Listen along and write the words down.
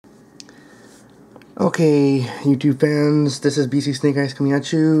Okay, YouTube fans, this is BC Snake Eyes coming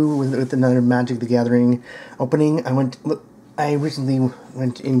at you with another Magic the Gathering opening. I recently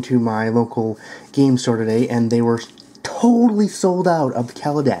went into my local game store today, and they were totally sold out of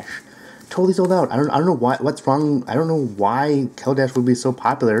Kaladesh. Totally sold out. I don't know what's wrong. I don't know why Kaladesh would be so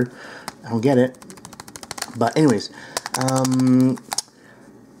popular. I don't get it. But anyways,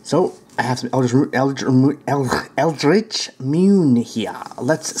 so I have some Eldritch Moon here.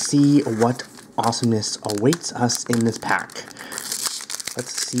 Let's see what awesomeness awaits us in this pack.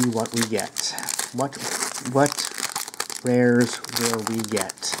 Let's see what we get. What rares will we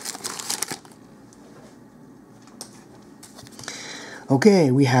get?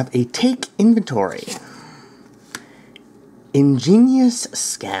 Okay, we have a Take Inventory, Ingenious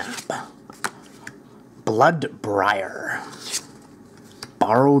Scamp, Bloodbriar,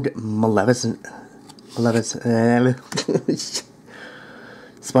 Borrowed Maleficent,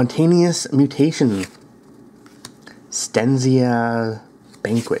 Spontaneous Mutation, Stenzia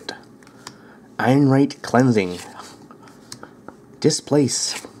Banquet, Ironrite Cleansing,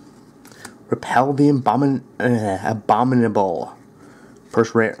 Displace, Repel the Abominable,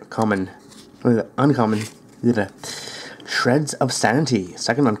 first rare, uncommon, Shreds of Sanity,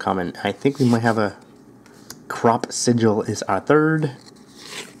 second uncommon. I think we might have a Crop Sigil is our third.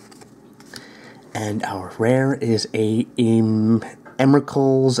 And our rare is a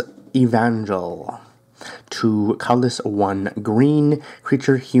Emerald's Evangel. 2 colorless, 1 green,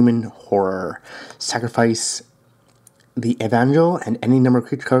 creature, human, horror. Sacrifice the Evangel and any number of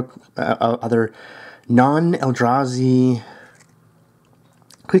creature other non-Eldrazi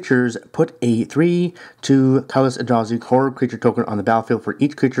creatures. Put a 3/2 colorless Eldrazi horror creature token on the battlefield for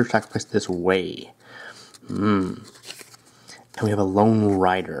each creature sacrificed this way. And we have a Lone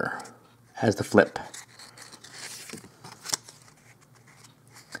Rider as the flip.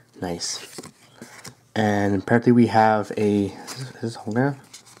 Nice. And apparently we have a... Is this holograph?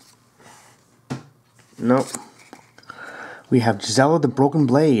 Nope. We have Gisela the Broken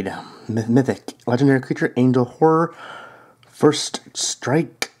Blade. Mythic. Legendary creature. Angel Horror. First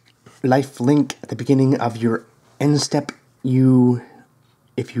strike. Life link at the beginning of your end step.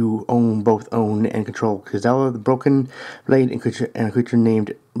 If you both own and control Gisela the Broken Blade and a creature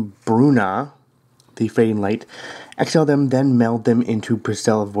named Bruna, the Fading Light, exile them, then meld them into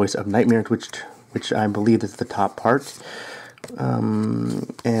Priscilla, Voice of Nightmare, which I believe is the top part.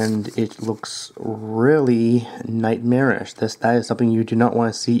 And it looks really nightmarish. That is something you do not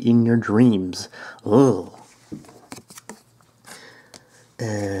want to see in your dreams. Ugh.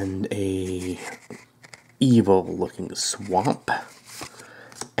 And a evil-looking swamp.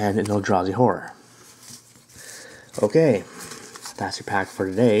 And an Eldrazi Horror. Okay, that's your pack for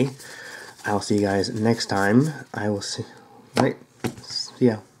today. I'll see you guys next time. I will see. Right. See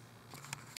ya.